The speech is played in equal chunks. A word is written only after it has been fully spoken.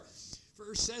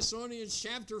First Thessalonians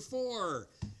chapter 4.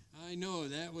 I know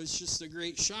that was just a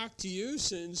great shock to you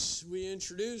since we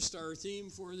introduced our theme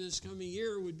for this coming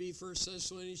year would be First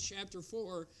Thessalonians chapter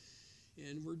 4.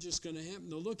 And we're just going to happen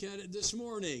to look at it this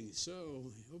morning.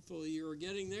 So hopefully you're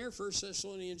getting there. First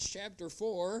Thessalonians chapter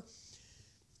 4.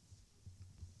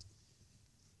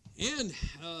 And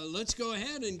let's go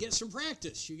ahead and get some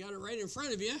practice. You got it right in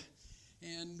front of you.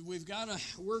 And we've got to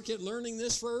work at learning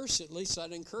this verse. At least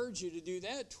I'd encourage you to do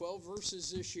that. 12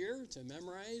 verses this year to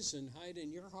memorize and hide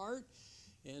in your heart.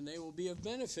 And they will be of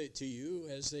benefit to you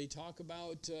as they talk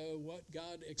about what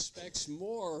God expects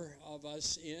more of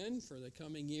us in for the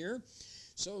coming year.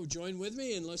 So join with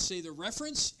me and let's say the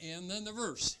reference and then the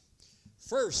verse.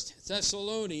 1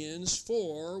 Thessalonians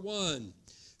 4:1.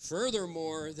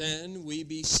 Furthermore, then, we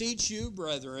beseech you,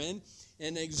 brethren,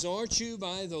 and exhort you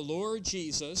by the Lord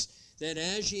Jesus, that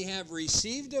as ye have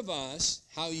received of us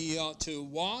how ye ought to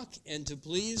walk and to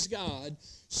please God,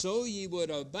 so ye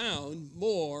would abound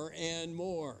more and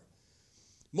more.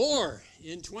 More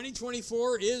in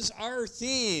 2024 is our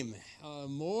theme.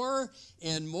 More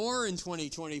and more in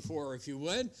 2024, if you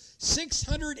would.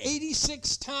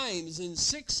 686 times in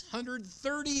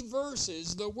 630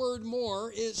 verses, the word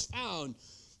more is found,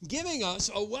 giving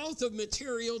us a wealth of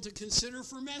material to consider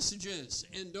for messages.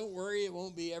 And don't worry, it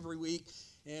won't be every week.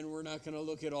 And we're not going to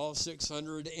look at all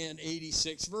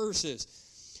 686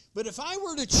 verses. But if I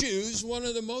were to choose one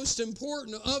of the most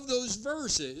important of those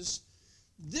verses,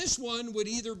 this one would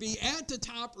either be at the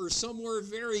top or somewhere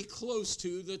very close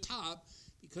to the top,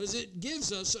 because it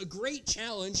gives us a great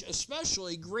challenge,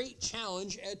 especially great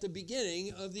challenge at the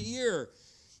beginning of the year.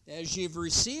 As you've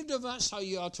received of us how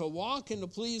you ought to walk and to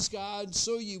please God,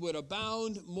 so you would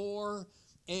abound more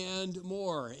and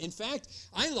more. In fact,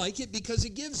 I like it because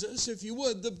it gives us, if you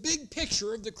would, the big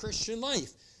picture of the Christian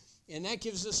life. And that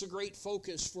gives us a great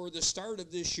focus for the start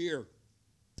of this year.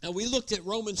 Now, we looked at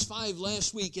Romans 5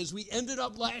 last week. As we ended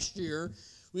up last year,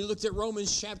 we looked at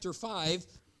Romans chapter 5.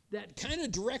 That kind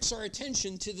of directs our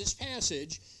attention to this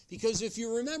passage, because if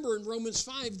you remember in Romans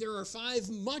 5, there are 5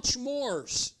 much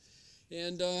mores.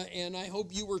 And I hope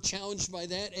you were challenged by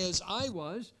that, as I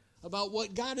was, about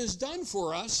what God has done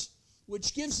for us,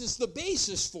 which gives us the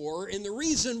basis for and the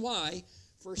reason why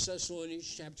 1 Thessalonians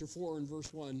chapter 4 and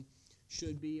verse 1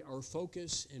 should be our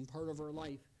focus and part of our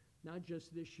life, not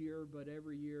just this year, but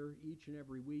every year, each and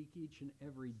every week, each and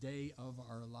every day of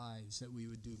our lives, that we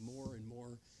would do more and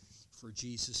more for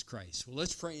Jesus Christ. Well,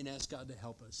 let's pray and ask God to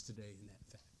help us today in that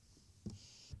fact.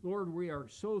 Lord, we are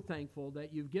so thankful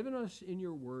that you've given us in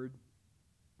your word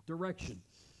direction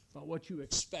about what you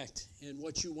expect and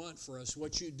what you want for us,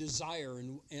 what you desire,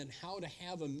 and how to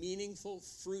have a meaningful,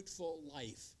 fruitful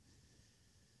life.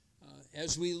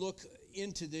 As we look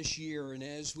into this year and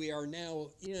as we are now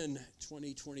in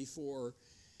 2024,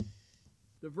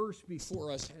 the verse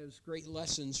before us has great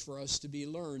lessons for us to be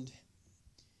learned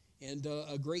and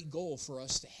a great goal for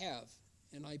us to have.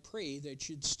 And I pray that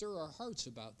you'd stir our hearts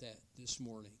about that this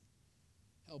morning.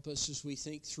 Help us as we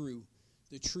think through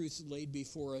the truth laid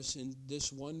before us in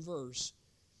this one verse,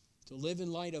 to live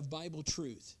in light of Bible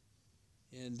truth.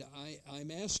 And I'm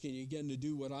asking you again to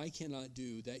do what I cannot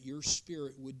do, that your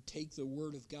Spirit would take the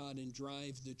Word of God and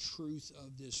drive the truth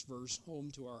of this verse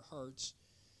home to our hearts.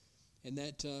 And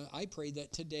that I pray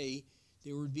that today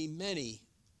there would be many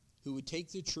who would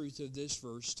take the truth of this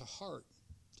verse to heart,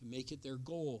 to make it their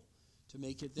goal, to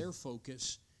make it their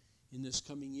focus in this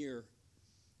coming year.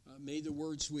 May the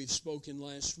words we've spoken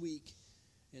last week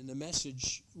and the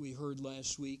message we heard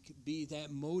last week be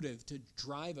that motive to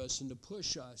drive us and to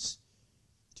push us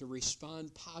to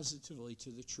respond positively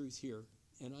to the truth here.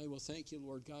 And I will thank you,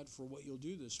 Lord God, for what you'll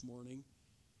do this morning.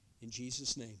 In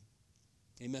Jesus' name,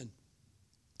 amen.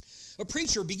 A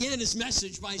preacher began his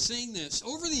message by saying this: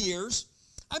 over the years,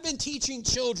 I've been teaching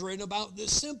children about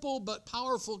this simple but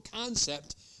powerful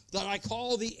concept that I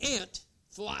call the ant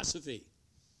philosophy.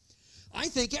 I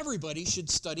think everybody should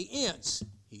study ants,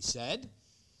 he said.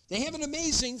 They have an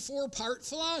amazing 4-part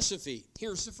philosophy.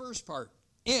 Here's the first part.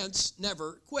 Ants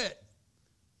never quit.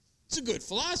 It's a good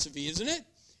philosophy, isn't it?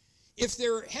 If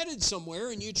they're headed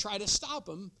somewhere and you try to stop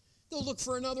them, they'll look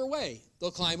for another way.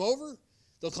 They'll climb over,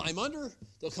 they'll climb under,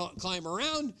 they'll climb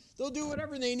around, they'll do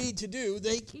whatever they need to do.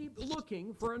 They keep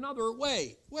looking for another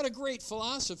way. What a great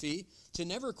philosophy to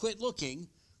never quit looking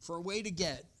for a way to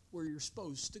get where you're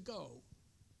supposed to go.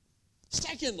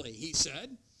 Secondly, he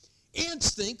said,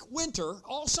 ants think winter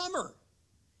all summer,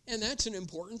 and that's an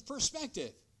important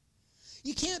perspective.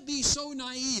 You can't be so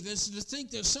naive as to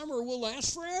think that summer will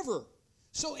last forever.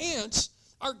 So ants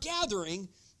are gathering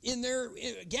in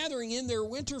their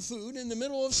winter food in the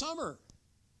middle of summer.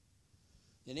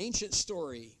 An ancient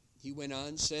story he went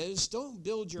on, says, don't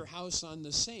build your house on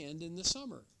the sand in the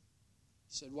summer.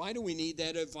 He said, why do we need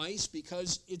that advice?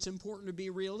 Because it's important to be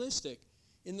realistic.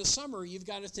 In the summer, you've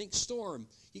got to think storm.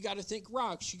 You got to think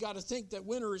rocks. You got to think that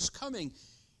winter is coming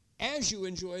as you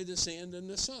enjoy the sand and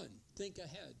the sun. Think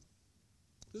ahead.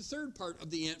 The third part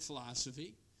of the ant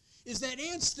philosophy is that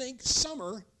ants think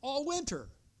summer all winter.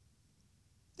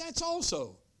 That's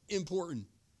also important.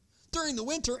 During the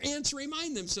winter, ants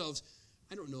remind themselves.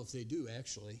 I don't know if they do,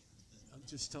 actually. I'm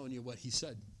just telling you what he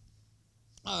said.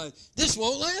 This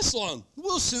won't last long.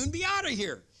 We'll soon be out of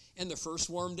here. And the first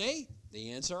warm day,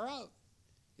 the ants are out.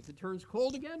 If it turns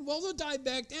cold again, well, they'll die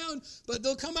back down, but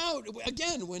they'll come out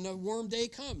again when a warm day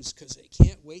comes because they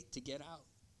can't wait to get out.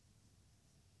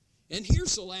 And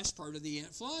here's the last part of the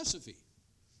ant philosophy.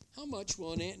 How much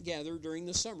will an ant gather during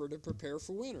the summer to prepare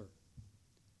for winter?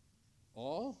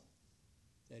 All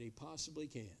that he possibly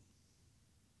can.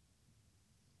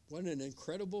 What an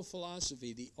incredible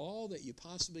philosophy, the all that you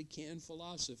possibly can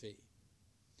philosophy.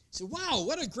 So, wow,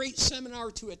 what a great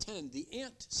seminar to attend, the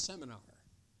ant seminar.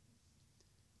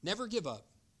 Never give up.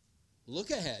 Look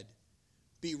ahead.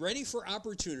 Be ready for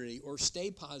opportunity or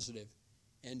stay positive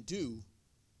and do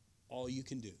all you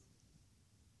can do.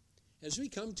 As we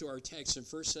come to our text in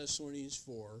 1 Thessalonians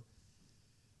 4,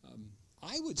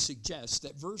 I would suggest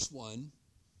that verse 1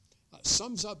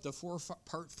 sums up the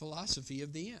four-part philosophy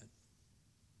of the ant.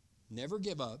 Never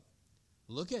give up.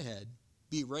 Look ahead.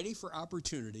 Be ready for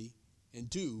opportunity and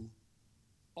do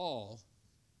all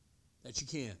that you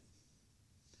can.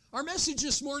 Our message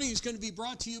this morning is going to be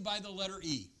brought to you by the letter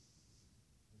E.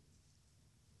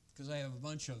 Because I have a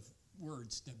bunch of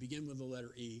words that begin with the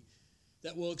letter E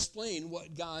that will explain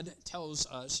what God tells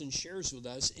us and shares with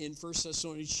us in 1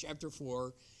 Thessalonians chapter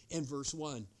 4 and verse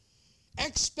 1.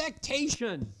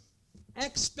 Expectation.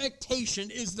 Expectation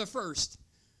is the first.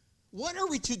 What are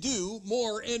we to do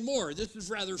more and more? This is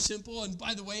rather simple. And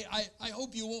by the way, I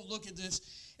hope you won't look at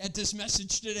this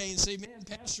message today and say, man,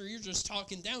 Pastor, you're just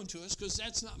talking down to us, because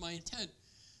that's not my intent.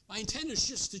 My intent is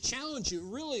just to challenge you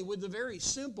really with the very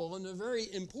simple and the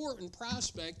very important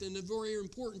prospect and the very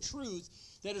important truth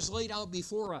that is laid out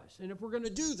before us. And if we're going to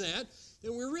do that,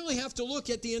 then we really have to look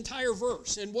at the entire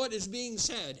verse and what is being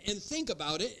said and think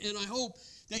about it. And I hope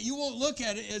that you won't look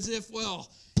at it as if, well,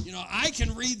 I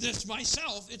can read this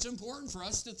myself. It's important for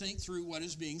us to think through what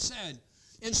is being said.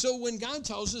 And so when God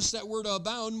tells us that we're to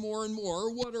abound more and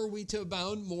more, what are we to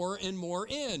abound more and more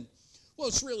in? Well,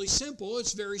 it's really simple.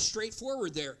 It's very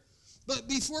straightforward there. But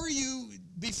before you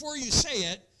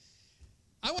say it,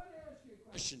 I want to ask you a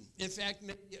question. In fact,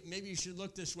 maybe you should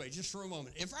look this way just for a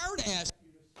moment. If I were to ask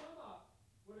you to sum up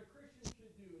what a Christian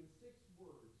should do in 6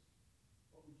 words,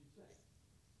 what would you say?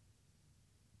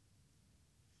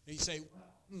 And you say,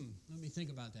 well, let me think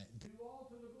about that. Do all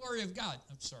to the glory of God.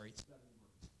 I'm sorry, it's 7 words.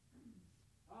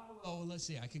 Well, let's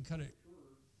see. I can cut it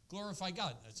shorter. Glorify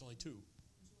God. That's only 2.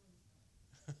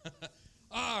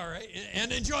 All right,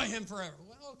 and enjoy him forever.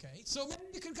 Well, okay. So maybe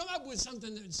you could come up with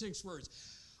something in 6 words.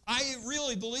 I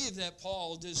really believe that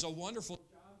Paul does a wonderful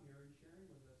job here in sharing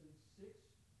with us in 6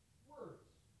 words.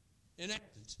 In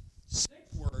essence,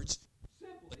 6 words,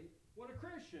 simply what a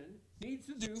Christian needs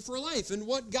to do for life and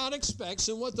what God expects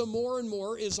and what the more and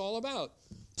more is all about.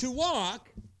 To walk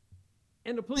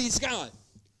and to please God.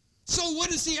 So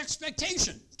what is the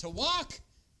expectation? To walk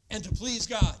and to please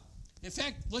God. In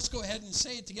fact, let's go ahead and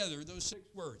say it together, those 6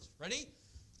 words. Ready?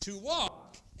 To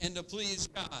walk and to please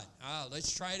God.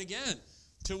 Let's try it again.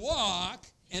 To walk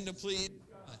and to please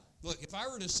God. Look, if I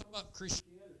were to sum up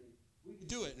Christianity, we could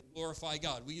do it and glorify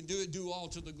God. We can do all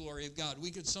to the glory of God. We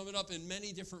could sum it up in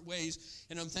many different ways,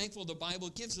 and I'm thankful the Bible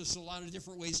gives us a lot of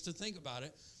different ways to think about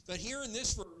it. But here in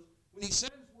this verse, when he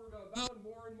says we're to abound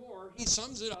more and more, he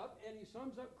sums it up, and he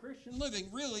sums up Christian living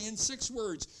really in 6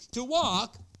 words. To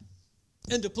walk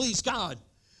and to please God.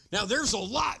 Now, there's a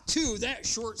lot to that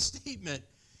short statement.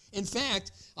 In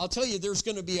fact, I'll tell you, there's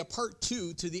going to be a part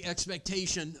 2 to the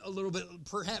expectation a little bit,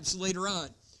 perhaps later on.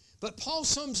 But Paul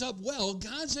sums up well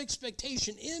God's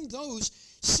expectation in those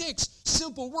 6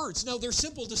 simple words. Now, they're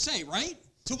simple to say, right?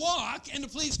 To walk and to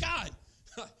please God.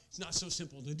 It's not so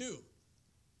simple to do.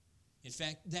 In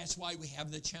fact, that's why we have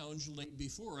the challenge laid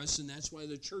before us, and that's why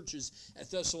the churches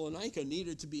at Thessalonica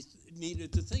needed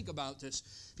to think about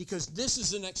this, because this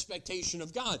is an expectation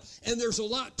of God. And there's a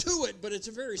lot to it, but it's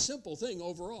a very simple thing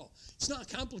overall. It's not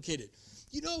complicated.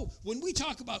 When we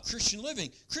talk about Christian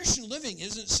living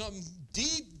isn't some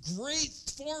deep, great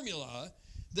formula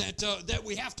that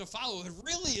we have to follow. It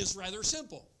really is rather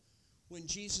simple. When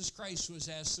Jesus Christ was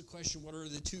asked the question, what are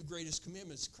the 2 greatest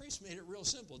commandments? Christ made it real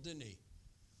simple, didn't he?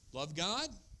 Love God,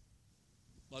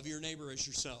 love your neighbor as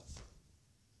yourself.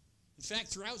 In fact,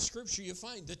 throughout Scripture, you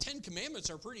find the 10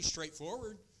 Commandments are pretty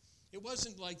straightforward. It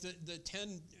wasn't like the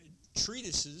 10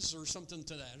 treatises or something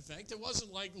to that effect. It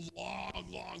wasn't like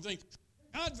long thing.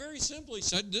 God very simply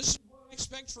said, this is what I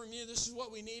expect from you. This is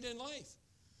what we need in life.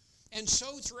 And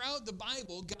so throughout the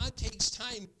Bible, God takes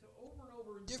time to over and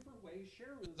over in different ways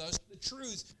share with us the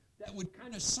truth that would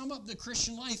kind of sum up the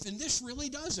Christian life. And this really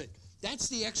does it. That's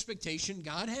the expectation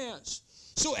God has.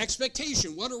 So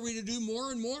expectation, what are we to do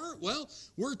more and more? Well,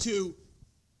 we're to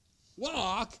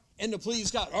walk and to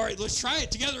please God. All right, let's try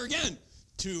it together again.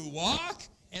 To walk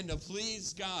and to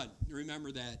please God.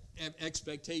 Remember that,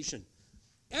 expectation.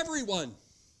 Everyone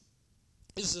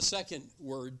is the second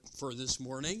word for this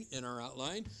morning in our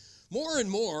outline. More and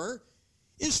more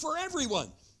is for everyone.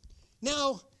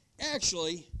 Now,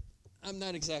 actually, I'm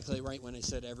not exactly right when I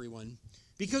said everyone,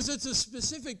 because it's a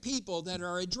specific people that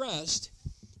are addressed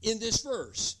in this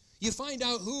verse. You find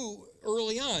out who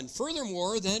early on.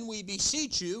 Furthermore, then we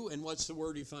beseech you, and what's the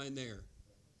word you find there?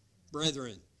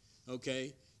 Brethren.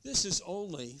 Okay? This is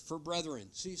only for brethren.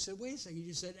 So you said, wait a second, you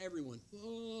just said everyone.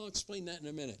 Well, I'll explain that in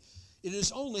a minute. It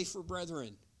is only for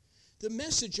brethren. The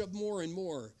message of more and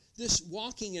more, this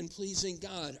walking and pleasing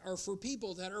God, are for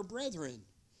people that are brethren.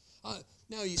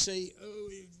 Now you say, oh,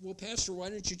 well, Pastor, why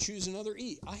don't you choose another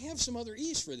E? I have some other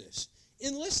E's for this.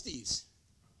 Enlistees.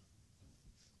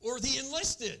 Or the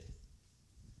enlisted.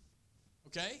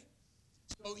 Okay?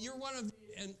 So you're one of the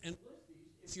enlistees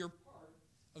if you're part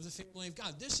of the family of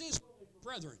God. This is only for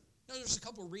brethren. Now there's a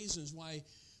couple of reasons why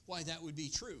that would be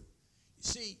true. You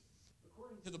see,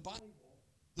 according to the Bible,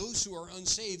 those who are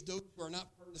unsaved, those who are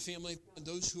not part of the family of God,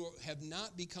 those who have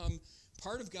not become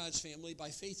part of God's family by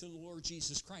faith in the Lord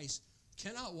Jesus Christ,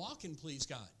 cannot walk and please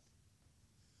God.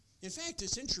 In fact,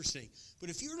 it's interesting.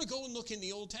 But if you were to go and look in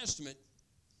the Old Testament,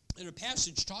 in a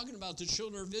passage talking about the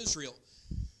children of Israel,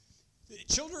 the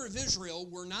children of Israel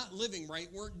were not living right,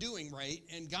 weren't doing right,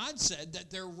 and God said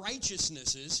that their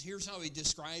righteousnesses, here's how he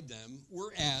described them,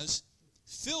 were as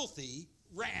filthy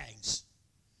rags.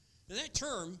 Now that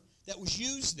term that was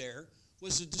used there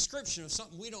was a description of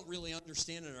something we don't really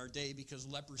understand in our day, because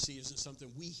leprosy isn't something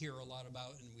we hear a lot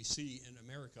about and we see in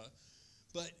America.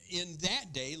 But in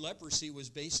that day, leprosy was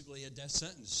basically a death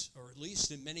sentence, or at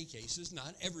least in many cases.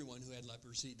 Not everyone who had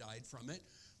leprosy died from it,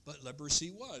 but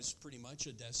leprosy was pretty much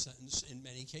a death sentence in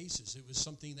many cases. It was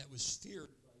something that was feared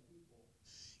by people.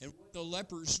 And what the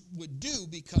lepers would do,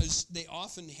 because they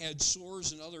often had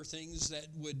sores and other things that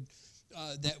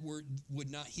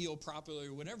would not heal properly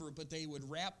or whatever, but they would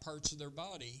wrap parts of their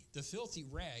body. The filthy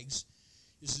rags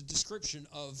is a description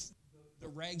of the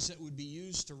rags that would be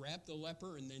used to wrap the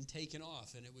leper and then taken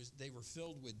off, and they were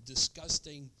filled with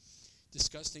disgusting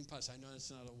pus. I know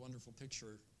it's not a wonderful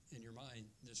picture in your mind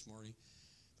this morning,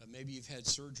 but maybe you've had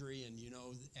surgery, and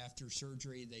after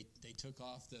surgery they took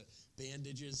off the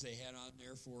bandages they had on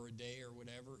there for a day or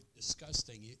whatever.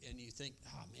 Disgusting, and you think,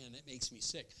 oh man, that makes me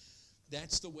sick.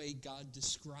 That's the way God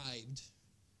described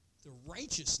the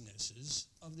righteousnesses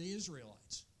of the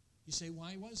Israelites. You say,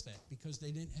 why was that? Because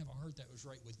they didn't have a heart that was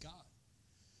right with God.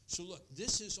 So look,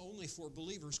 this is only for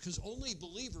believers, because only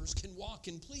believers can walk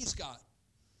and please God.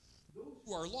 Those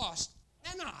who are lost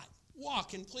cannot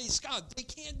walk and please God. They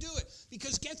can't do it,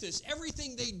 because get this,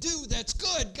 everything they do that's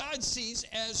good, God sees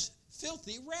as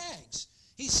filthy rags.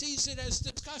 He sees it as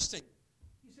disgusting.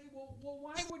 You say, well,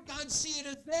 why would God see it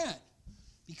as that?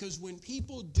 Because when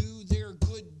people do their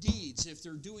good deeds, if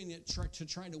they're doing it to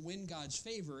try to win God's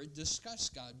favor, it disgusts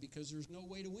God, because there's no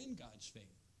way to win God's favor.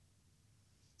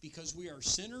 Because we are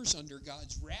sinners under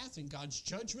God's wrath and God's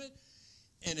judgment.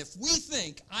 And if we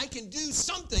think I can do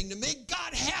something to make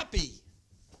God happy,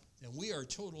 then we are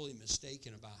totally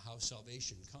mistaken about how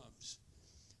salvation comes.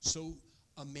 So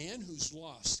a man who's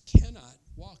lost cannot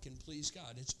walk and please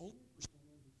God. It's only for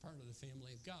someone who's part of the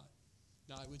family of God.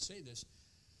 Now, I would say this.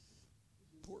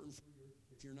 It's important for you,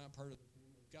 if you're not part of the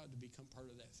family of God, to become part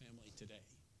of that family today.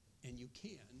 And you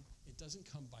can. It doesn't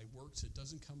come by works. It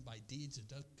doesn't come by deeds. It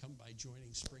doesn't come by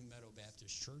joining Spring Meadow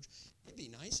Baptist Church. It'd be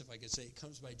nice if I could say it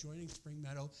comes by joining Spring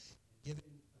Meadow and giving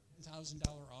a $10,000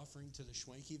 offering to the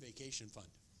Schwenke Vacation Fund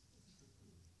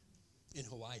in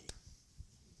Hawaii.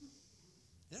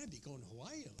 Then I'd be going to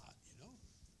Hawaii a lot,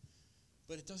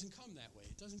 But it doesn't come that way.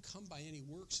 It doesn't come by any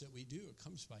works that we do. It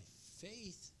comes by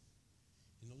faith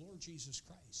in the Lord Jesus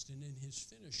Christ and in his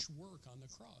finished work on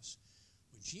the cross.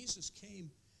 When Jesus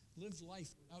came, lived life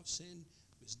without sin,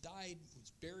 died,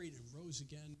 was buried, and rose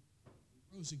again.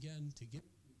 He rose again to give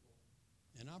people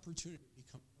an opportunity to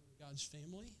become part of God's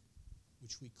family,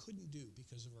 which we couldn't do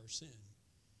because of our sin.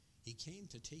 He came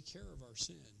to take care of our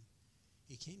sin.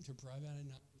 He came to provide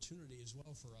an opportunity as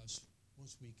well for us,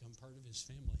 once we become part of his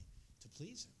family, to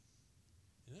please him.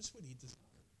 And that's what he desired.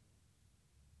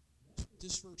 That's what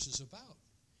this verse is about.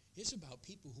 It's about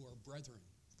people who are brethren,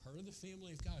 part of the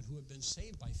family of God, who have been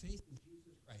saved by faith in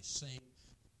Jesus Christ, saying,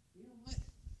 you know what?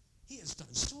 He has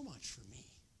done so much for me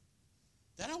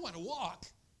that I want to walk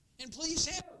and please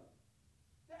him.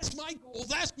 That's my goal.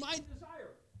 That's my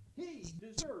desire. He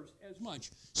deserves as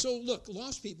much. So look,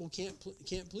 lost people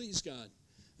can't please God.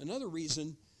 Another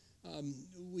reason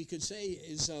we could say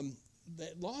is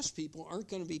that lost people aren't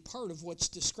going to be part of what's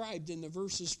described in the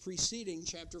verses preceding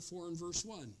chapter 4 and verse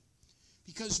 1.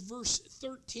 Because verse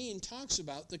 13 talks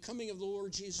about the coming of the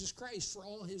Lord Jesus Christ for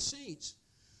all his saints.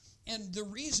 And the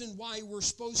reason why we're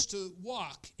supposed to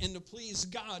walk and to please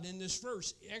God in this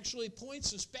verse actually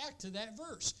points us back to that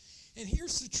verse. And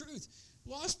here's the truth.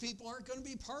 Lost people aren't going to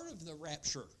be part of the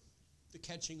rapture, the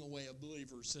catching away of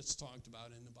believers that's talked about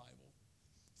in the Bible.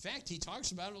 In fact, he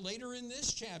talks about it later in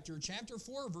this chapter, chapter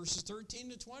 4, verses 13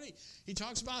 to 20. He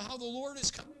talks about how the Lord is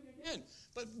coming again.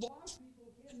 But lost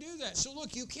people can't do that. So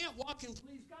look, you can't walk and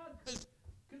please God because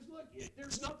look,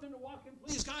 there's nothing to walk and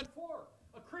please God for.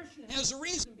 A Christian has a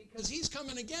reason because he's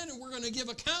coming again and we're going to give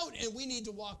account and we need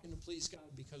to walk and to please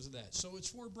God because of that. So it's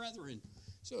for brethren.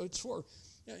 So it's for...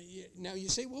 Now you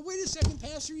say, well, wait a second,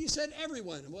 Pastor, you said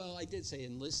everyone. Well, I did say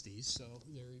enlistees, so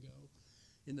there you go,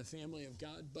 in the family of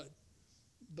God.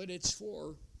 But it's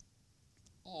for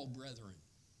all brethren.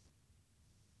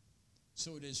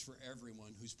 So it is for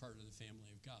everyone who's part of the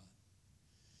family of God.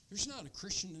 There's not a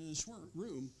Christian in this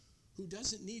room who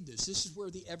doesn't need this. This is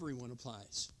where the everyone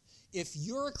applies. If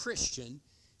you're a Christian,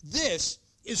 this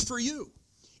is for you.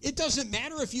 It doesn't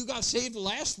matter if you got saved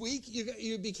last week,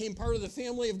 you became part of the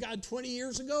family of God 20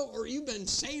 years ago, or you've been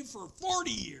saved for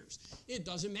 40 years. It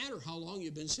doesn't matter how long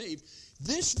you've been saved.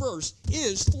 This verse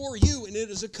is for you, and it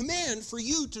is a command for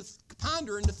you to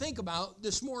ponder and to think about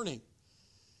this morning.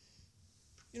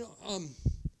 You know,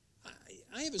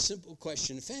 I have a simple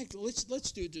question. In fact,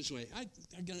 let's do it this way.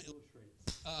 I'm going to illustrate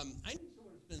it. I need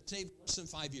someone who's been saved less than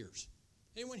 5 years.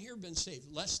 Anyone here been saved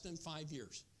less than 5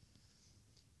 years?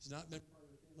 Has not been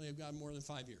of God more than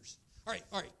 5 years. All right.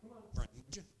 Come on, Brian,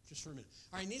 would you? Just for a minute.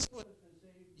 All right, need someone that's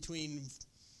been saved between,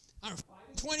 5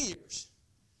 and 20 years.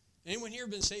 Anyone here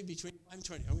been saved between 5 and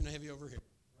 20? I'm going to have you over here.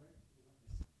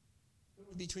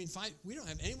 Between 5, we don't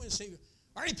have anyone saved.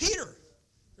 All right, Peter.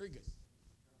 Very good.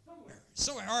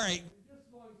 Somewhere. All right.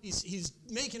 He's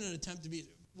making an attempt to be,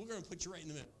 we're going to put you right in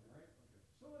the middle. All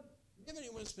right? Okay. Do you have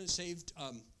anyone that's been saved, 4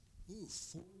 or more years?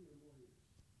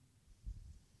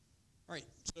 All right,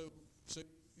 so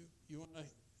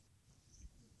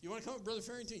you want to come up, Brother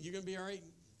Farrington? You're going to be all right?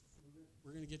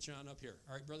 We're going to get you on up here.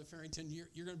 All right, Brother Farrington,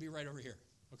 you're going to be right over here,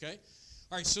 okay?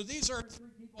 All right, so these are 3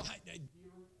 people. All right,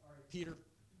 Peter,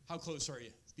 how close are you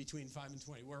between 5 and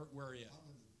 20? Where are you?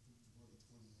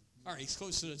 All right, he's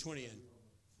close to the 20 end.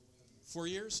 4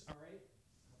 years? All right.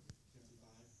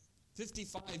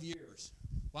 55 years.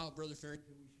 Wow, Brother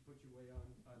Farrington, we should put you way on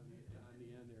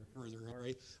the end there further, all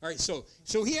right? All right, so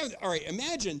he has, all right,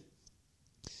 imagine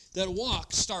that a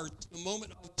walk starts the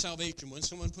moment of salvation when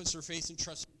someone puts their faith and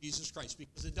trust in Jesus Christ,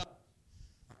 because it does.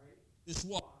 All right? This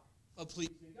walk of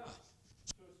pleasing God.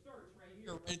 So it starts right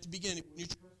here, right at the beginning. When you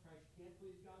trust Christ, you can't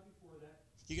please God before that.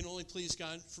 You can only please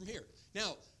God from here.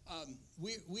 Now,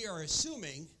 we are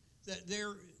assuming that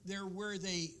they're where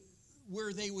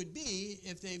they would be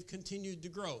if they've continued to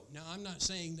grow. Now, I'm not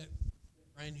saying that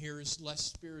Ryan here is less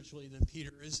spiritually than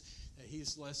Peter is, that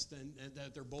he's less than,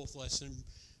 that they're both less than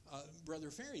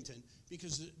Brother Farrington,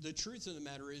 because the truth of the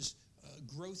matter is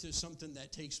growth is something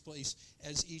that takes place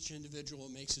as each individual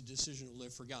makes a decision to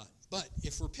live for God. But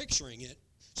if we're picturing it,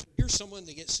 so here's someone,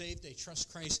 they get saved, they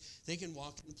trust Christ, they can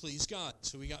walk and please God.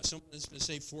 So we got someone that's been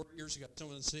saved 4 years, we got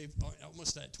someone that's saved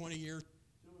almost that 20 years,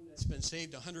 someone that's been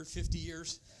saved 150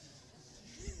 years.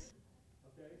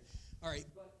 Okay? All right,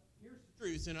 but here's the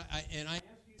truth, and I ask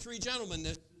you 3 gentlemen,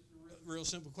 this is a real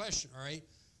simple question, all right?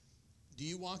 Do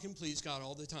you walk and please God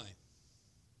all the time?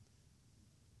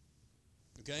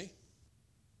 Okay?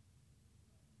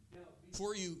 Now,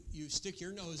 before you stick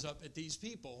your nose up at these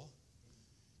people,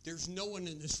 there's no one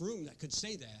in this room that could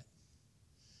say that.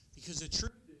 Because the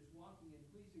truth is, walking and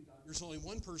pleasing God, there's only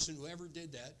one person who ever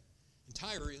did that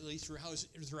entirely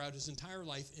throughout his entire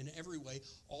life, in every way,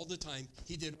 all the time.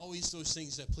 He did always those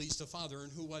things that pleased the Father.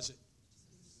 And who was it?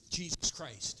 Jesus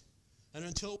Christ. And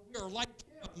until we are like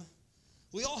him,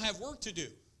 we all have work to do.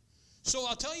 So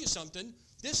I'll tell you something.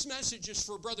 This message is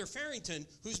for Brother Farrington,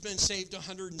 who's been saved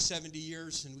 170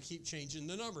 years, and we keep changing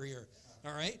the number here.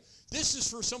 All right? This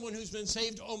is for someone who's been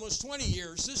saved almost 20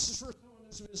 years. This is for someone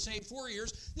who's been saved 4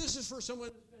 years. This is for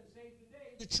someone who's been saved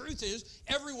today. The truth is,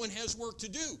 everyone has work to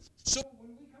do. So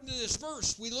when we come come to this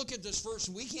verse, we look at this verse,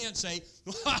 and we can't say,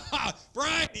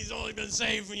 Brian, he's only been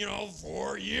saved,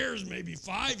 4 years, maybe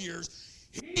 5 years.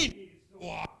 He needs to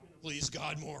walk and please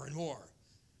God more and more.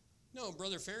 No,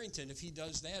 Brother Farrington, if he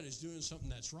does that, is doing something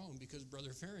that's wrong, because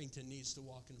Brother Farrington needs to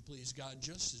walk and please God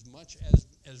just as much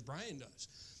as Brian does.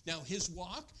 Now, his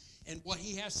walk and what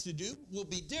he has to do will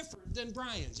be different than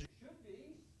Brian's. It should be.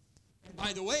 And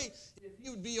by the way, if he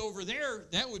would be over there,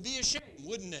 that would be a shame,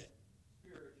 wouldn't it?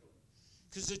 Spiritually.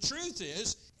 Because the truth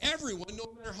is, everyone,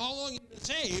 no matter how long you've been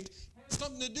saved, has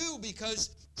something to do,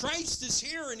 because Christ is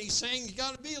here and he's saying, you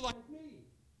got to be like me.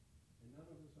 And none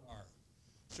of us are.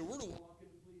 So we're to walk and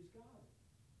please God.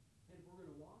 And if we're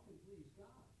going to walk and please God,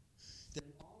 then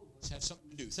all of us have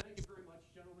something to do. Thank you very much,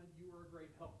 gentlemen. You were a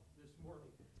great help this morning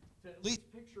to at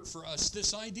least picture for us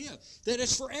this idea that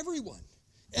it's for everyone.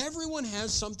 Everyone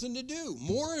has something to do.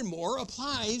 More and more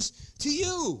applies to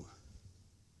you.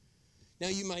 Now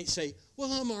you might say,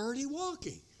 well, I'm already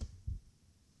walking.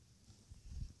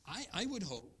 I would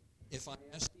hope if I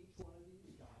asked each one of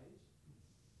these guys,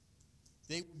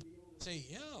 they would be able to say,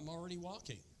 yeah, I'm already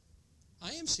walking.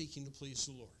 I am seeking to please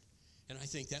the Lord. And I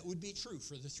think that would be true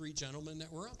for the 3 gentlemen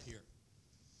that were up here.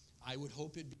 I would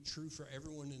hope it'd be true for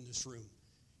everyone in this room.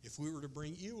 If we were to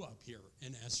bring you up here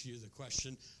and ask you the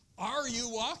question, are you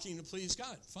walking to please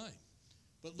God? Fine.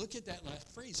 But look at that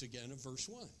last phrase again of verse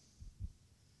 1.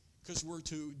 Because we're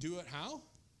to do it how?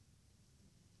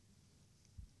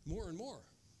 More and more.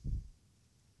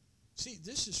 See,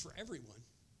 this is for everyone.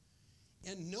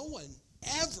 And no one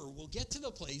ever will get to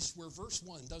the place where verse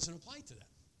 1 doesn't apply to them.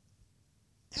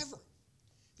 Ever.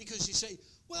 Because you say,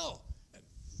 well,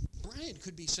 Brian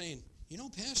could be saying,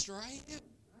 Pastor, I really am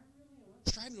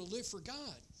striving to live for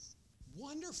God.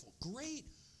 Wonderful, great.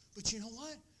 But you know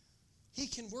what? He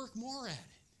can work more at it.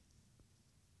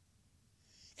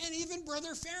 And even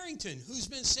Brother Farrington, who's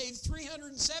been saved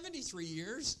 373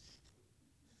 years.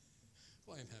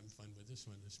 Boy, I'm having fun with this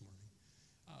one this morning.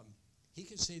 He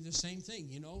could say the same thing.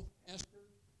 Esther,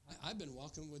 I've been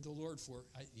walking with the Lord for,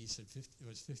 he said it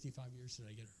was 55 years. Did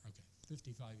I get it? Okay,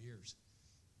 55 years.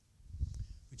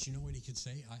 But you know what he could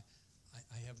say?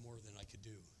 I have more than I could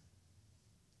do.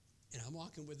 And I'm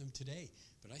walking with him today,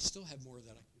 but I still have more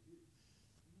than I could do.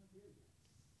 I'm not there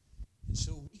yet. And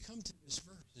so we come to this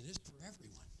verse, and it's for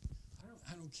everyone.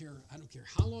 I don't care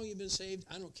how long you've been saved.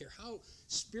 I don't care how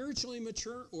spiritually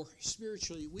mature or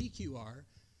spiritually weak you are.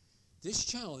 This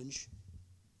challenge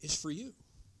is for you.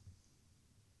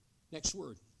 Next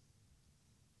word.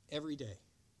 Every day.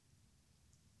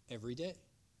 Every day.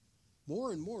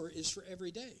 More and more is for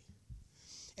every day.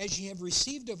 As ye have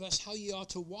received of us how ye ought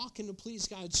to walk and to please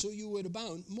God, so you would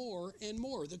abound more and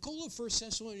more. The goal of 1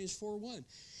 Thessalonians 4:1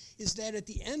 is that at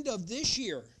the end of this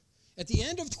year, at the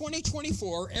end of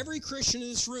 2024, every Christian in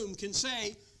this room can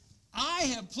say, I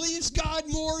have pleased God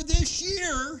more this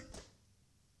year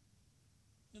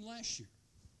than last year.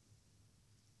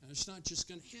 Now, it's not just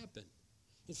going to happen.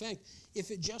 In fact,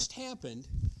 if it just happened,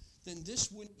 then this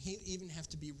wouldn't even have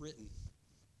to be written.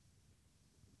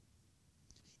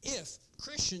 If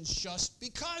Christians just,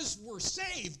 because we're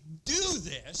saved, do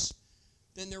this,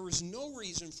 then there was no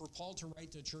reason for Paul to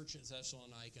write to the church at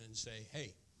Thessalonica and say,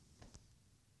 hey,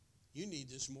 you need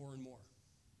this more and more.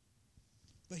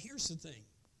 But here's the thing.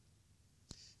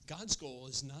 God's goal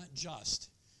is not just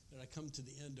that I come to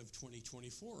the end of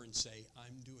 2024 and say,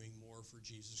 I'm doing more for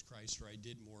Jesus Christ, or I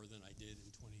did more than I did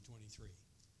in 2023.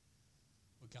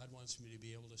 What God wants me to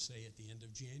be able to say at the end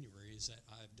of January is that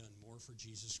I've done more for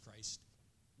Jesus Christ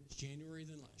this January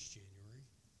than last January.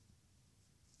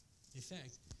 In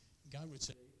fact, God would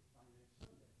say, by next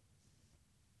Sunday,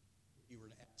 if He were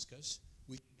to ask us,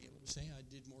 we should be able to say, I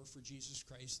did more for Jesus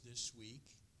Christ this week,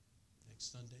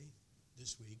 next Sunday,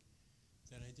 this week,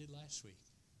 than I did last week.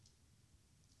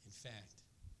 In fact,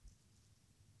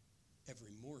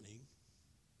 every morning,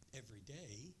 every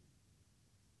day,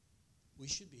 we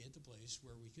should be at the place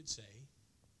where we could say,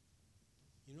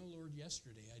 Lord,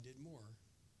 yesterday I did more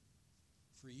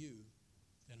for you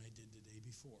than I did the day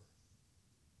before.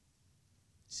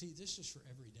 See, this is for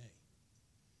every day.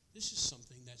 This is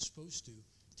something that's supposed to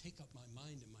take up my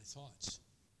mind and my thoughts.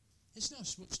 It's not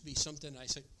supposed to be something I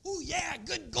say, oh yeah,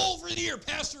 good goal for the year,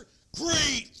 Pastor.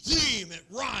 Great theme, it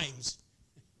rhymes.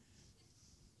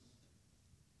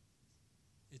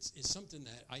 It's something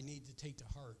that I need to take to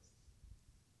heart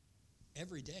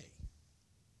every day.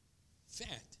 In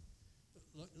fact,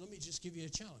 let me just give you a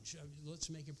challenge. Let's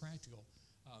make it practical.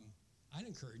 I'd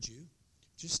encourage you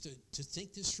just to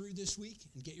think this through this week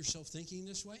and get yourself thinking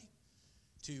this way,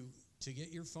 to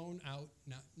get your phone out.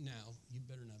 Not now. You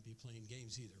better not be playing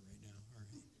games either right now. All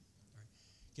right.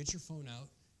 Get your phone out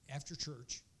after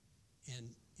church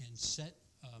and and set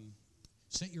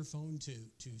your phone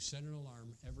to set an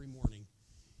alarm every morning,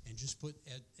 and just put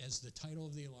as the title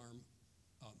of the alarm,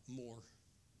 more.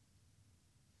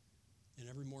 And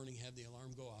every morning have the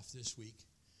alarm go off this week,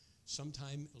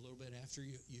 sometime a little bit after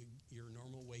your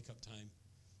normal wake-up time,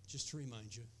 just to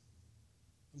remind you,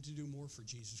 I'm to do more for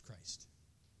Jesus Christ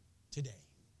today.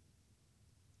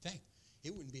 In fact,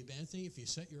 it wouldn't be a bad thing if you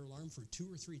set your alarm for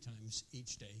 2 or 3 times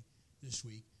each day this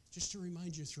week, just to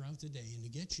remind you throughout the day and to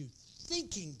get you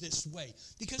thinking this way,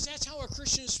 because that's how a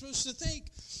Christian is supposed to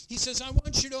think. He says, I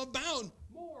want you to abound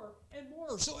more and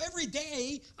more. So every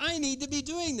day, I need to be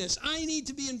doing this. I need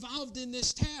to be involved in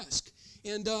this task.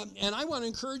 And I want to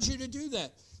encourage you to do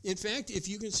that. In fact, if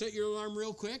you can set your alarm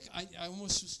real quick, I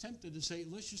almost was tempted to say,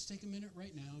 let's just take a minute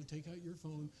right now and take out your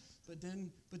phone. But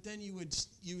then you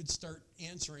would start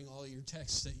answering all your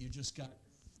texts that you just got,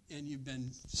 and you've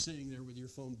been sitting there with your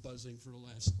phone buzzing for the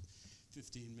last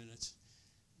 15 minutes.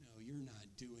 No, you're not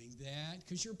doing that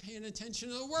because you're paying attention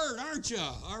to the Word, aren't you?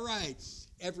 All right.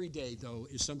 Every day, though,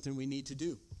 is something we need to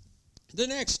do. The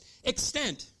next,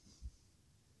 extent.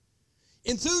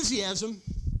 Enthusiasm,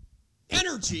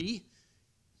 energy,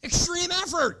 extreme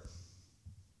effort.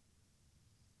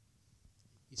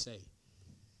 You say,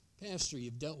 Pastor,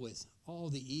 you've dealt with all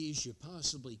the E's you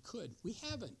possibly could. We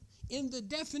haven't. In the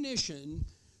definition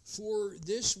for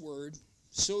this word,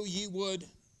 so ye would,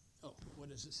 what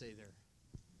does it say there?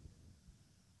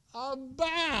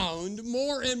 Abound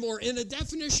more and more. In a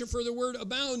definition for the word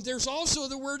abound, there's also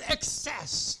the word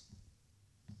excess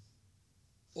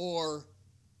or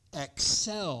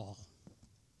excel.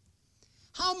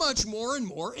 How much more and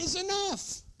more is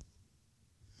enough?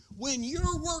 When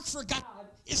your work for God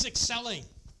is excelling,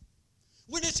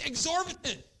 when it's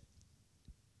exorbitant.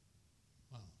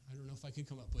 Well, I don't know if I can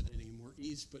come up with any more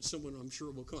E's, but someone I'm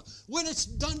sure will come up. When it's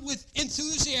done with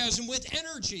enthusiasm, with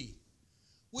energy,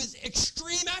 with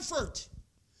extreme effort,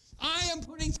 I am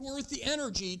putting forth the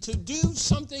energy to do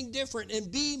something different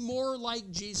and be more like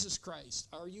Jesus Christ.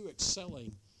 Are you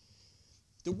excelling?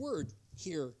 The word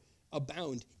here,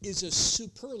 abound, is a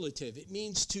superlative. It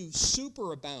means to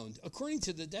superabound. According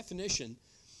to the definition,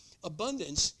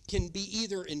 abundance can be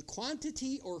either in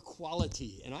quantity or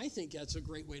quality. And I think that's a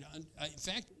great way to, in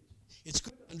fact, it's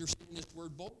good to understand this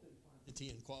word both in quantity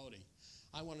and quality.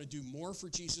 I want to do more for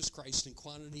Jesus Christ in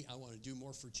quantity. I want to do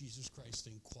more for Jesus Christ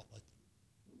in quality.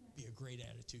 Be a great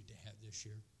attitude to have this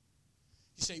year.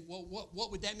 You say, well,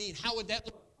 what would that mean? How would that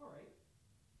look? All right.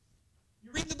 You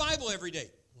read the Bible every day.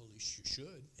 Well, at least you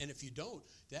should. And if you don't,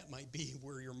 that might be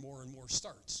where your more and more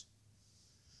starts.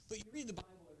 But you read the Bible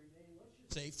every day, and let's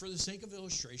just say, for the sake of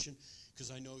illustration,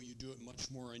 because I know you do it much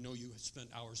more, I know you spend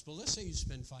hours, but let's say you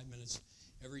spend 5 minutes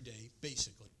every day,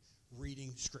 basically,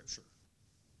 reading Scripture.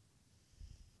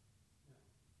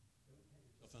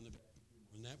 On the back.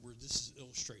 And that word, this is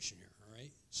illustration here, all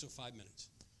right? So 5 minutes.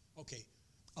 Okay,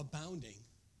 abounding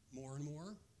more and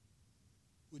more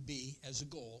would be as a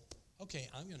goal, okay,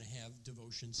 I'm going to have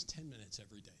devotions 10 minutes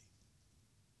every day.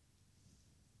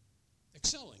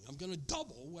 Excelling, I'm going to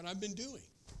double what I've been doing.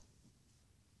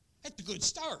 That's a good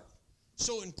start.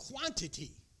 So in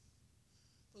quantity,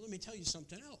 but let me tell you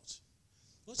something else.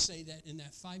 Let's say that in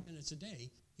that 5 minutes a day,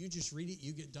 you just read it,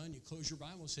 you get done, you close your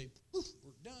Bible and say, poof,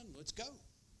 we're done, let's go.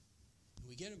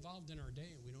 We get involved in our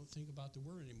day and we don't think about the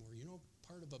word anymore. You know,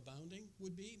 part of abounding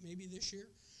would be maybe this year,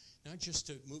 not just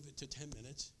to move it to 10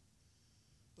 minutes,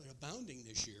 but abounding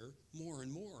this year more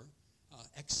and more,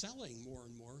 excelling more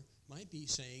and more might be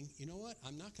saying, you know what,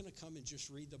 I'm not going to come and just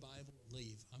read the Bible and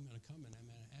leave. I'm going to come and I'm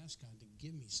going to ask God to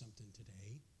give me something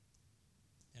today,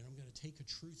 and I'm going to take a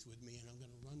truth with me and I'm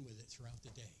going to run with it throughout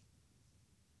the day.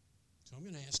 So I'm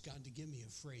going to ask God to give me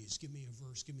a phrase, give me a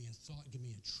verse, give me a thought, give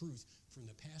me a truth from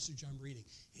the passage I'm reading,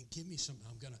 and give me something.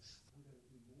 I'm going to do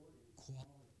more in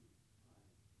quality time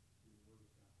in the Word of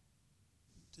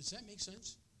God. Does that make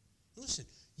sense? Listen,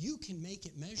 you can make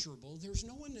it measurable. There's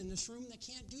no one in this room that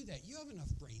can't do that. You have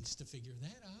enough brains to figure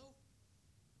that out.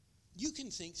 You can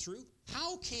think through,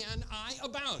 how can I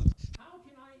abound? How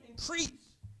can I increase,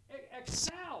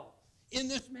 excel in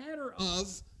this matter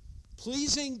of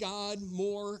pleasing God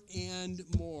more and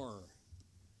more?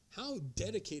 How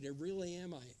dedicated really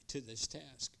am I to this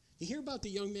task? You hear about the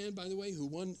young man, by the way, who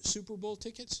won Super Bowl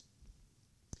tickets?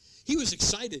 He was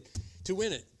excited to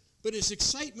win it, but his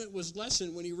excitement was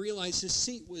lessened when he realized his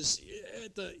seat was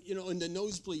at the, in the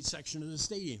nosebleed section of the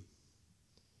stadium.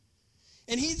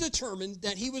 And he determined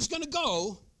that he was going to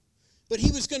go, but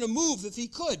he was going to move if he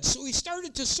could. So he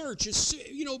started to search,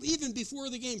 even before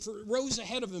the game, for rows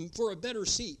ahead of him for a better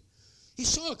seat. He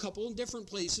saw a couple in different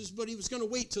places, but he was going to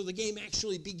wait till the game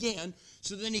actually began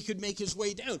so then he could make his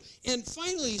way down. And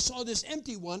finally, he saw this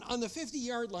empty one on the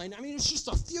 50-yard line. I mean, it's just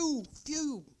a few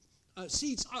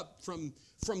seats up from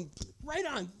right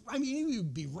on. I mean, he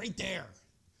would be right there.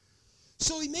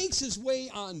 So he makes his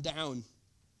way on down,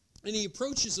 and he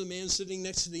approaches the man sitting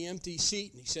next to the empty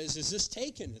seat, and he says, "Is this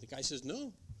taken?" And the guy says,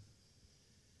 "No."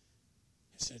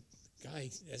 I said, "Guy,"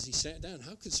 as he sat down,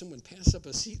 "how could someone pass up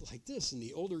a seat like this?" And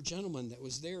the older gentleman that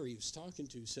was there he was talking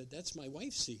to said, "That's my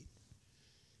wife's seat.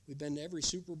 We've been to every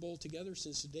Super Bowl together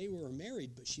since the day we were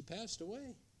married, but she passed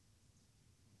away."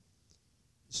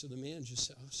 So the man just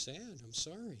said, "Oh, sad, I'm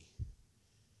sorry.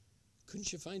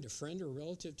 Couldn't you find a friend or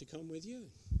relative to come with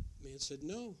you?" The man said,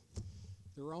 "No,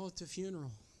 they're all at the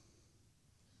funeral."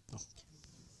 Oh,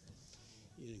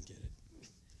 you didn't get it.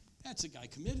 That's a guy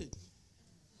committed.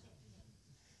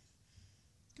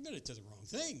 Committed to the wrong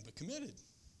thing, but committed.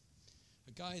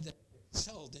 A guy that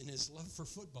excelled in his love for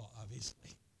football,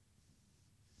 obviously.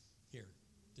 Here,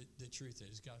 the truth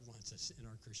is, God wants us in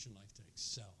our Christian life to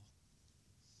excel.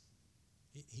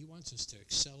 He wants us to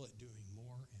excel at doing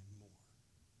more and more.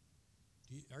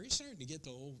 Are you starting to get the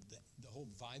whole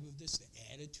vibe of this,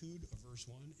 the attitude of verse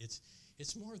 1?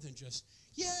 It's more than just,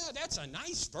 yeah, that's a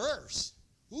nice verse.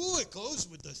 Ooh, it goes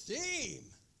with the theme.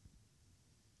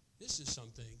 This is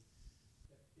something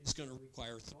that is going to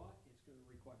require thought, it's going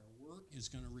to require work, it's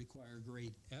going to require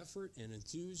great effort and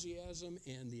enthusiasm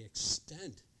and the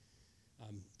extent.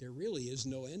 There really is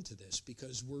no end to this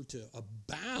because we're to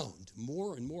abound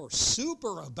more and more,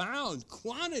 super abound,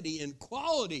 quantity and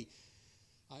quality.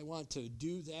 I want to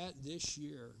do that this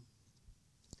year.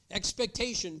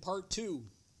 Expectation, part 2,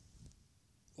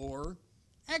 or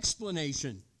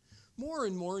explanation. More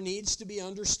and more needs to be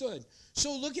understood.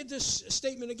 So look at this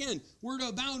statement again. We're to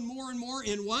abound more and more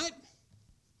in what?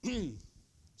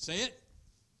 Say it.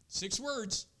 6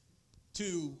 words.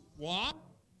 To walk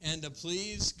and to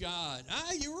please God.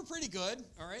 You were pretty good.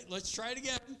 All right, let's try it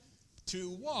again.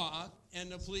 To walk and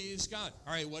to please God.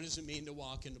 All right, what does it mean to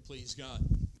walk and to please God?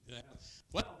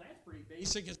 Well, that's pretty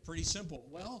basic. It's pretty simple.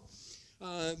 Well,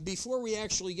 before we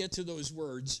actually get to those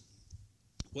words,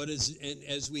 and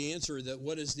as we answer that,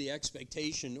 what is the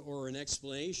expectation or an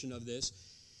explanation of this?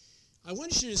 I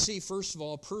want you to see, first of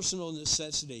all, personal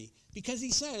necessity. Because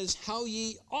he says, how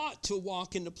ye ought to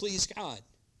walk and to please God.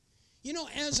 You know,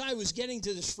 as I was getting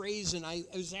to this phrase, and I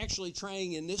was actually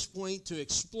trying in this point to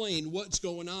explain what's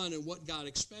going on and what God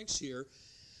expects here,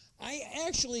 I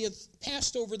actually have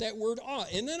passed over that word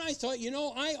ought. And then I thought,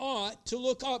 I ought to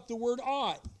look up the word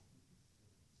ought.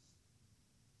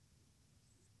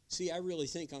 See, I really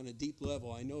think on a deep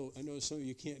level. I know some of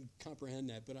you can't comprehend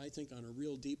that, but I think on a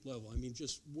real deep level. I mean,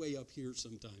 just way up here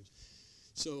sometimes.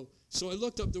 So I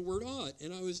looked up the word ought,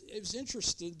 and I was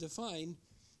interested to find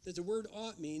that the word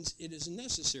ought means it is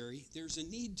necessary, there's a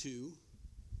need to,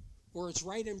 or it's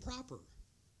right and proper.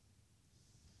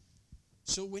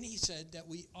 So when he said that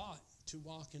we ought to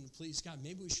walk and to please God,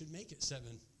 maybe we should make it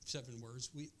seven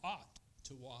words. We ought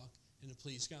to walk and to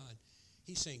please God.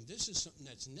 He's saying this is something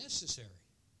that's necessary.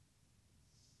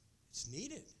 It's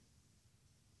needed.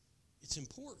 It's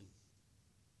important.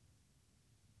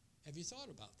 Have you thought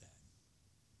about that?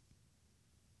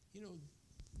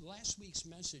 Last week's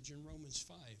message in Romans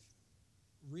 5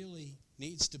 really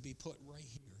needs to be put right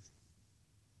here.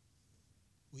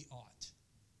 We ought.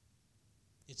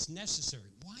 It's necessary.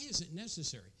 Why is it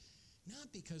necessary?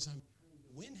 Not because I'm trying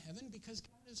to win heaven, because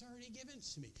God has already given it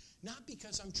to me. Not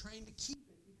because I'm trying to keep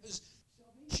it, because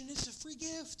salvation is a free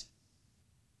gift.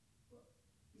 But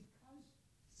because God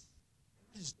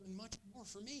has done much more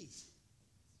for me.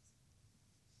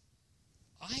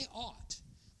 I ought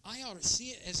to see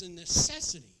it as a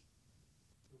necessity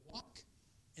to walk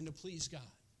and to please God.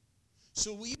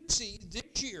 So we see this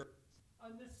year a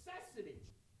necessity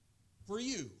for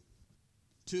you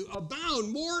to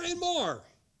abound more and more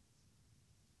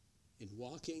in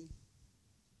walking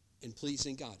and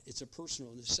pleasing God. It's a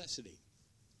personal necessity.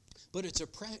 But it's a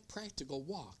practical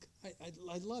walk.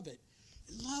 I love it.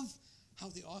 I love how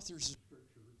the authors of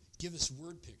Scripture give us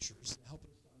word pictures to help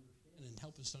us to understand and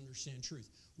help us to understand truth.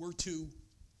 We're to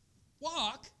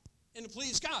walk and to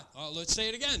please God. Let's say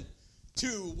it again.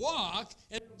 To walk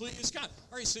and to please God.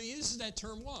 All right, so he uses that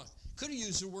term walk. Could have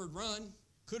used the word run.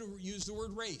 Could have used the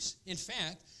word race. In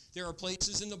fact, there are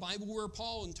places in the Bible where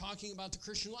Paul, in talking about the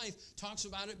Christian life, talks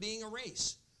about it being a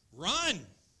race. Run.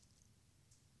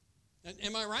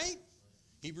 Am I right?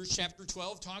 Hebrews chapter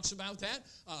 12 talks about that.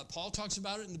 Paul talks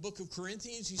about it in the book of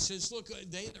Corinthians. He says, look,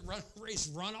 they that run a race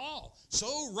run all.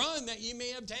 So run that ye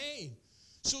may obtain.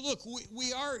 So look,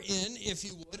 we are in, if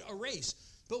you would, a race.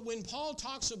 But when Paul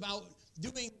talks about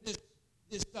doing this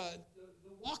The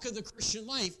walk of the Christian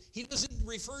life, he doesn't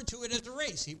refer to it as a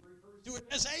race. He refers to it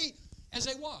as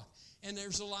a walk. And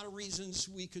there's a lot of reasons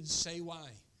we could say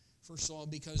why. First of all,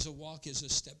 because a walk is a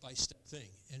step-by-step thing,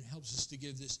 and it helps us to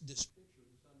give this picture, this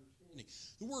understanding.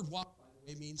 The word walk, by the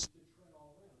way, means to tread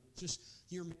all around. It's just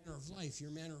your manner of life,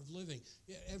 your manner of living,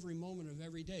 every moment of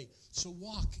every day. So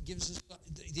walk gives us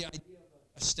the idea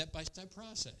of a step-by-step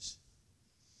process.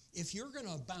 If you're going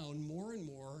to abound more and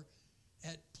more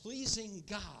at pleasing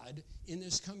God in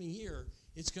this coming year,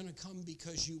 it's going to come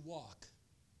because you walk.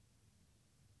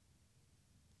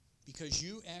 Because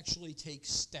you actually take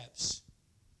steps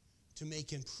to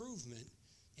make improvement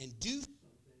and do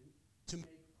something to make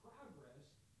progress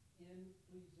in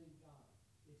pleasing God.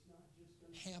 It's not just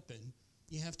going to happen.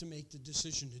 You have to make the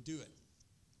decision to do it.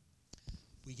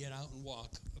 We get out and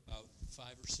walk about 5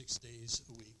 or 6 days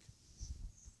a week.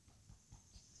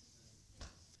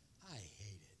 I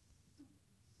hate it.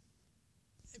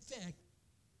 In fact,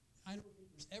 I don't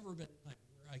think there's ever been a time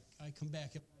where I come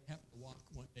back and I happen to walk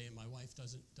one day and my wife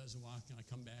doesn't walk, and I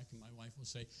come back and my wife will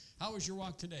say, "How was your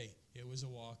walk today?" It was a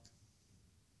walk.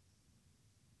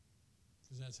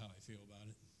 Because that's how I feel about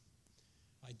it.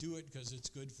 I do it because it's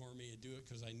good for me. I do it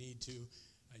because I need to.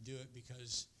 I do it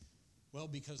because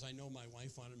I know my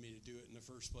wife wanted me to do it in the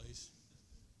first place.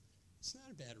 It's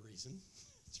not a bad reason.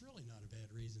 It's really not a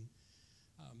bad reason.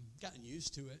 Gotten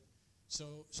used to it,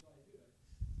 so I do it.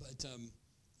 But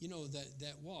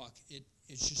that walk,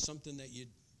 it's just something that you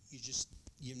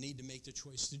need to make the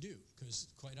choice to do. Because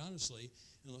quite honestly,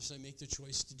 unless I make the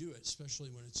choice to do it, especially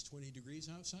when it's 20 degrees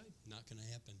outside, not going to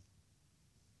happen.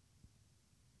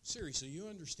 Seriously, you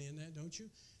understand that, don't you?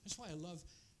 That's why I love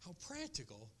how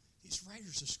practical these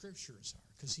writers of scriptures are.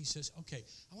 Because he says, okay,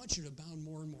 I want you to abound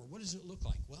more and more. What does it look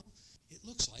like? Well, it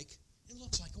looks like a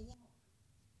walk.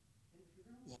 And if you're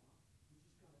going to walk, you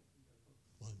just got to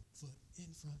put one foot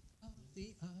in front of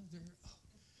the other. Oh,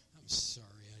 I'm sorry.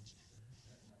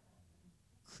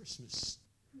 Christmas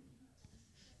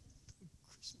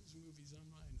movies on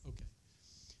mine. Okay.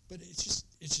 But it's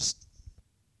just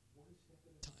one step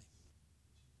at a time.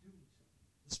 It's doing something.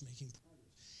 It's making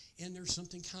progress. And there's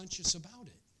something conscious about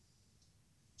it.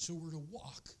 So we're to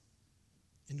walk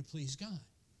and to please God.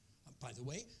 By the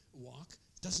way, walk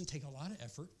doesn't take a lot of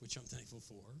effort, which I'm thankful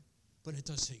for, but it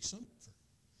does take some effort.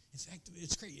 In fact,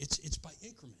 it's great. It's by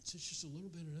increments. It's just a little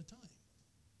bit at a time.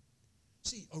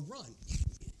 See, a run, you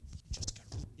just got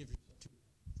to give yourself to it.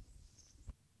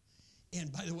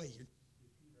 And by the way, you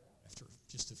peter out after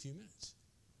just a few minutes.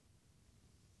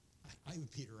 I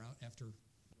would peter out after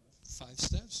 5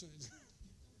 steps.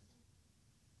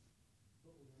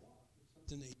 But with a walk, it's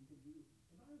something that you could do.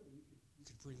 And by the way, you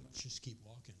could pretty much just keep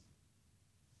walking.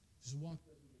 Because a walk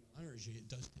doesn't take energy, it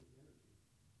does take energy.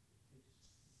 It takes,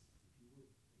 if you would,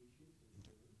 patience and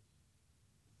endurance.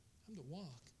 I'm to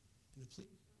walk and to please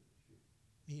God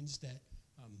means that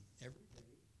every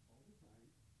day, all the time,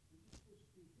 you're just supposed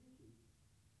to be thinking,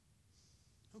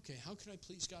 okay, how could I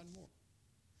please God more?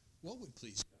 What would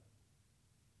please God?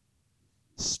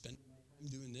 Spending my time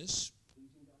doing this,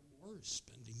 pleasing God more,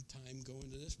 spending time going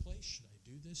to this place, should I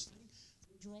do this thing?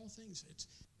 Those are all things. It's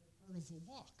part of a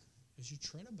walk. As you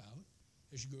tread about,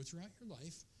 as you go throughout your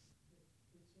life,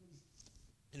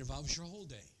 it involves your whole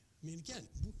day. I mean, again,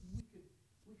 we could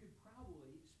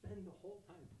probably spend the whole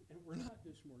time, and we're not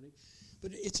this morning,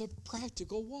 but it's a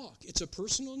practical walk. It's a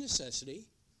personal necessity.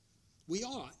 We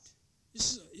ought.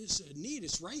 This is a need.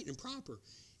 It's right and proper.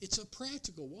 It's a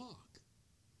practical walk.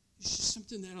 It's just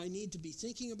something that I need to be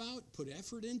thinking about, put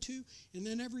effort into, and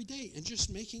then every day, and just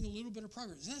making a little bit of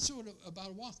progress. That's what about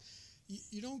a walk.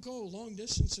 You don't go a long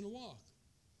distance in a walk.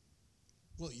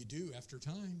 Well, you do after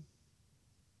time.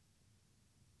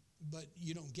 But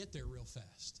you don't get there real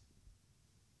fast.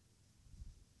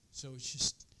 So it's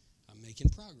just, I'm making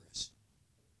progress.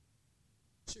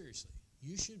 Seriously,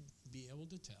 you should be able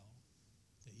to tell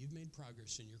that you've made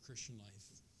progress in your Christian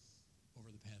life over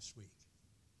the past week.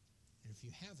 And if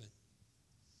you haven't,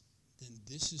 then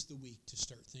this is the week to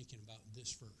start thinking about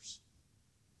this verse.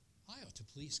 I ought to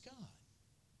please God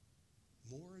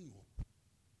more and more.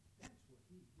 That's what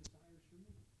he desires for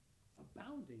me.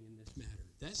 Abounding in this matter.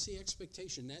 That's the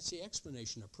expectation. That's the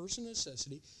explanation. A personal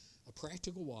necessity, a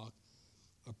practical walk,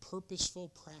 a purposeful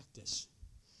practice.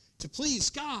 To please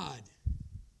God.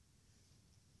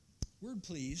 Word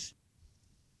please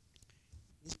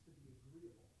is to be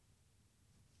agreeable.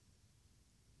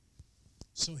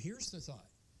 So here's the thought.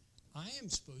 I am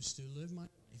supposed to live my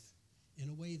life in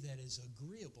a way that is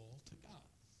agreeable to God.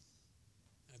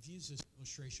 I've used this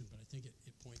illustration, but I think it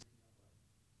points out.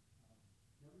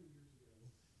 A number of years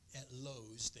ago, at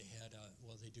Lowe's, they had,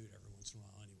 they do it every once in a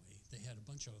while anyway. They had a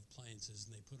bunch of appliances,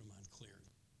 and they put them on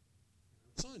clearance.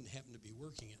 My son happened to be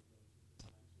working at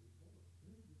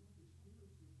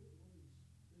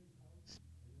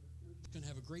going to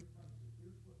have a great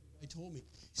I told me,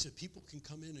 he said, people can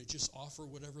come in and just offer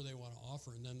whatever they want to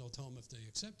offer, and then they'll tell them if they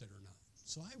accept it or not.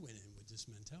 So I went in with this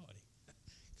mentality,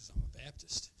 because I'm a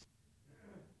Baptist.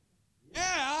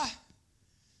 Yeah!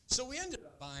 So we ended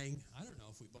up buying, I don't know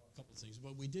if we bought a couple of things,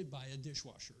 but we did buy a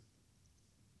dishwasher.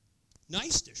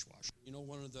 Nice dishwasher. You know,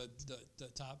 one of the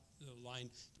top line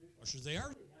dishwashers. They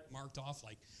already had marked off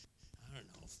like, I don't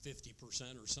know,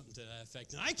 50% or something to that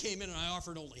effect. And I came in and I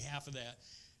offered only half of that.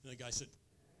 And the guy said,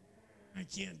 I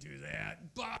can't do that,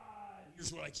 but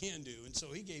here's what I can do. And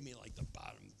so he gave me like the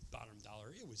bottom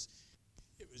dollar. It was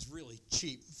really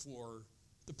cheap for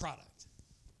the product.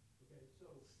 Okay,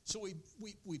 so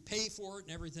we pay for it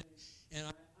and everything. And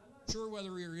I'm not sure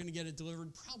whether we were going to get it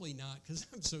delivered. Probably not, because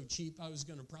I'm so cheap. I was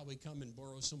going to probably come and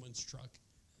borrow someone's truck.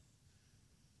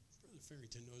 Brother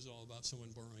Farrington knows all about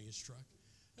someone borrowing his truck.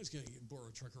 I was going to borrow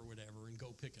a truck or whatever and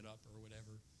go pick it up or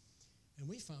whatever. And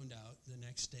we found out the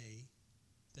next day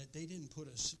that they didn't put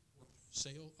a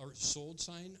sale or sold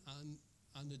sign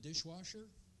on the dishwasher.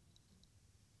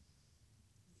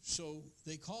 So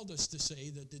they called us to say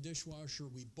that the dishwasher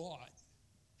we bought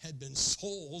had been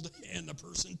sold and the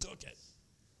person took it.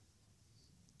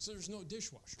 So there's no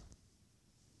dishwasher.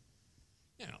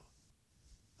 Now,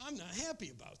 I'm not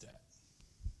happy about that.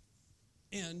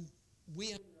 And we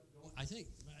ended up going, I think,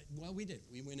 well, we did.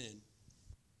 We went in.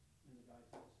 And the guy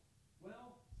says,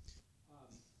 well,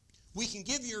 we can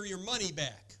give you your money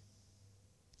back.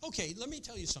 Okay, let me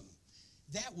tell you something.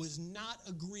 That was not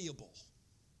agreeable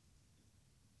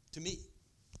to me.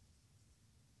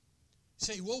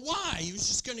 Say, well, why? He was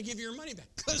just going to give you your money back.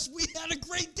 Because we had a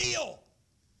great deal.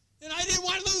 And I didn't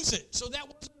want to lose it. So that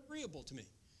wasn't agreeable to me.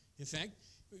 In fact,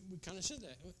 we kind of said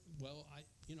that. Well,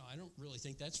 I don't really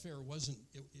think that's fair.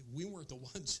 We weren't the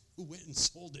ones who went and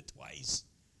sold it twice.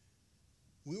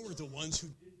 We weren't the ones who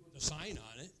did put the sign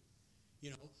on it.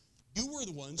 You were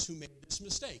the ones who made this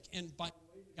mistake. And by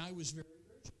the way, the guy was very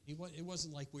gracious. It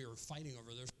wasn't like we were fighting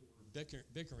over this, we were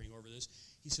bickering over this.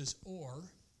 He says, or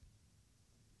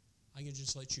I can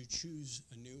just let you choose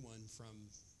a new one from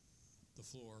the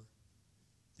floor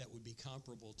that would be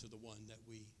comparable to the one that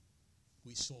we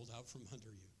sold out from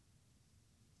under you.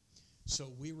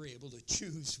 So we were able to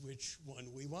choose which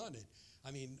one we wanted.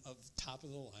 I mean, of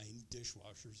top-of-the-line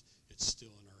dishwashers, it's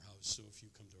still in our house. So if you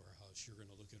come to our house, you're going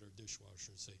to look at our dishwasher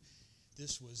and say,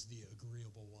 this was the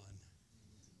agreeable one.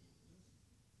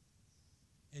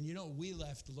 And we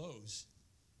left Lowe's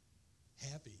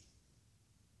happy.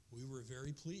 We were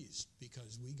very pleased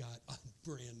because we got a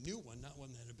brand new one, not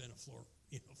one that had been a floor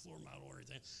model or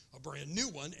anything, a brand new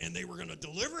one, and they were going to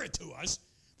deliver it to us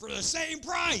for the same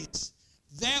price.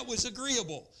 That was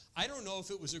agreeable. I don't know if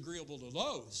it was agreeable to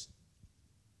Lowe's,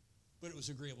 but it was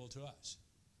agreeable to us.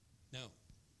 Now,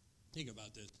 think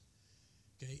about this.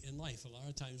 Okay, in life, a lot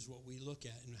of times what we look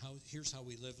at and here's how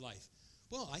we live life.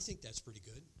 Well, I think that's pretty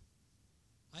good.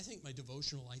 I think my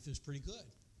devotional life is pretty good.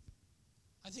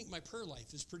 I think my prayer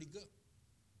life is pretty good.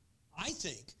 I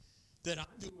think that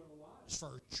I'm doing a lot as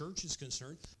far as church is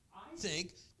concerned. I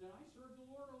think that I serve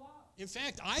the Lord a lot. In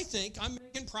fact, I think I'm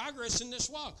making progress in this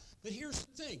walk. But here's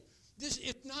the thing. This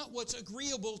is not what's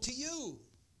agreeable to you.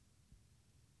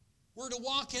 We're to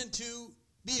walk and to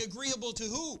be agreeable to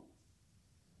who?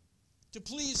 To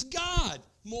please God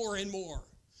more and more.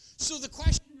 So the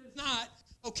question is not,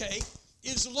 okay,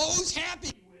 is Lowe's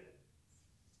happy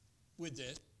with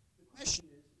this? The question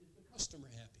is the customer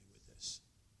happy with this?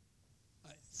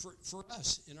 For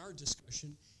us, in our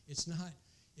discussion, it's not,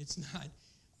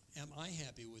 am I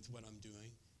happy with what I'm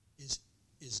doing? Is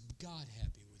God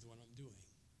happy with what I'm doing?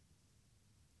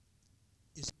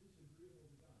 Is this agreeable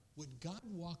to God? Would God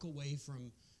walk away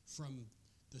from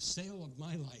the sale of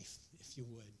my life, if you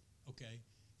would, okay,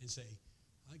 and say,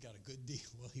 I got a good deal?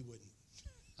 Well, he wouldn't.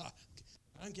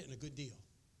 I'm getting a good deal.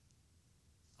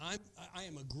 I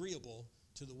am agreeable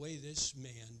to the way this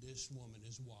man, this woman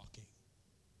is walking.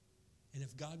 And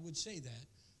if God would say that,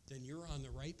 then you're on the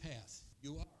right path.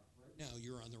 You are. Right now,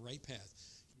 you're on the right path.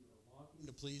 You are walking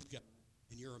to please God,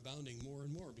 and you're abounding more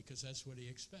and more because that's what he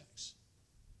expects.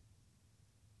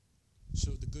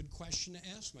 So the good question to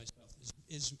ask myself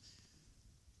is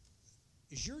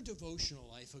your devotional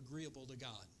life agreeable to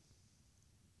God?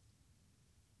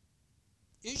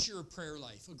 Is your prayer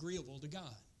life agreeable to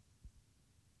God?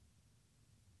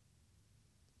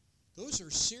 Those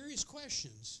are serious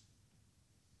questions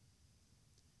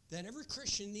that every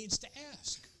Christian needs to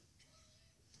ask.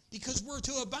 Because we're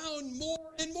to abound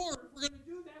more and more. If we're going to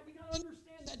do that, we got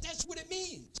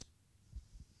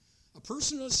A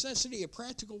personal necessity, a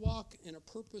practical walk, and a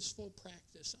purposeful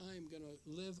practice. I am going to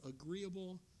live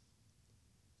agreeable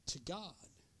to God.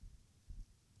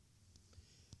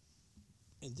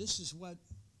 And this is what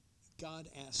God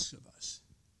asks of us.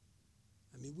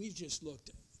 I mean, we've just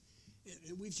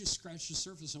we've just scratched the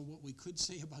surface on what we could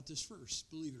say about this verse,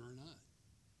 believe it or not.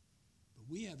 But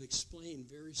we have explained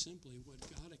very simply what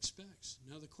God expects.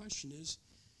 Now the question is,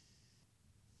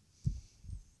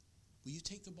 will you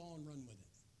take the ball and run with it?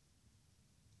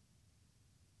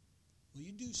 Will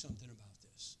you do something about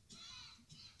this?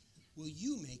 Will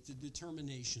you make the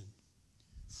determination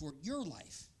for your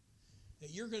life that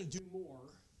you're going to do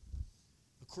more,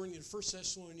 according to 1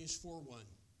 Thessalonians 4:1,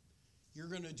 you're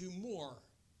going to do more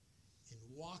in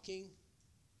walking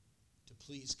to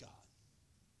please God.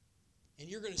 And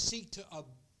you're going to seek to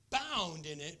abound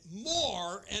in it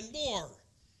more and more.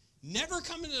 Never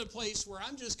coming to a place where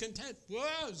I'm just content.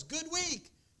 Well, it was a good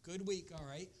week. Good week, all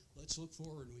right. Let's look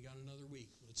forward. We got another week.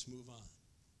 Let's move on.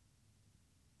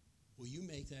 Will you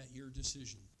make that your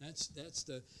decision? That's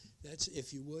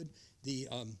if you would, the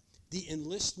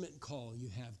enlistment call you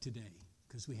have today,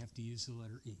 because we have to use the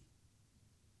letter E.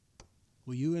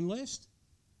 Will you enlist?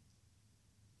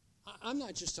 I'm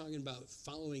not just talking about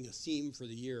following a theme for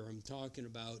the year. I'm talking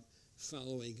about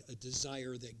following a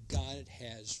desire that God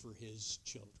has for his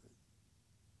children.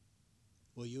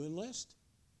 Will you enlist?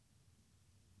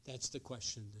 That's the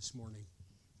question this morning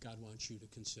God wants you to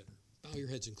consider. Bow your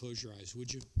heads and close your eyes,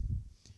 would you?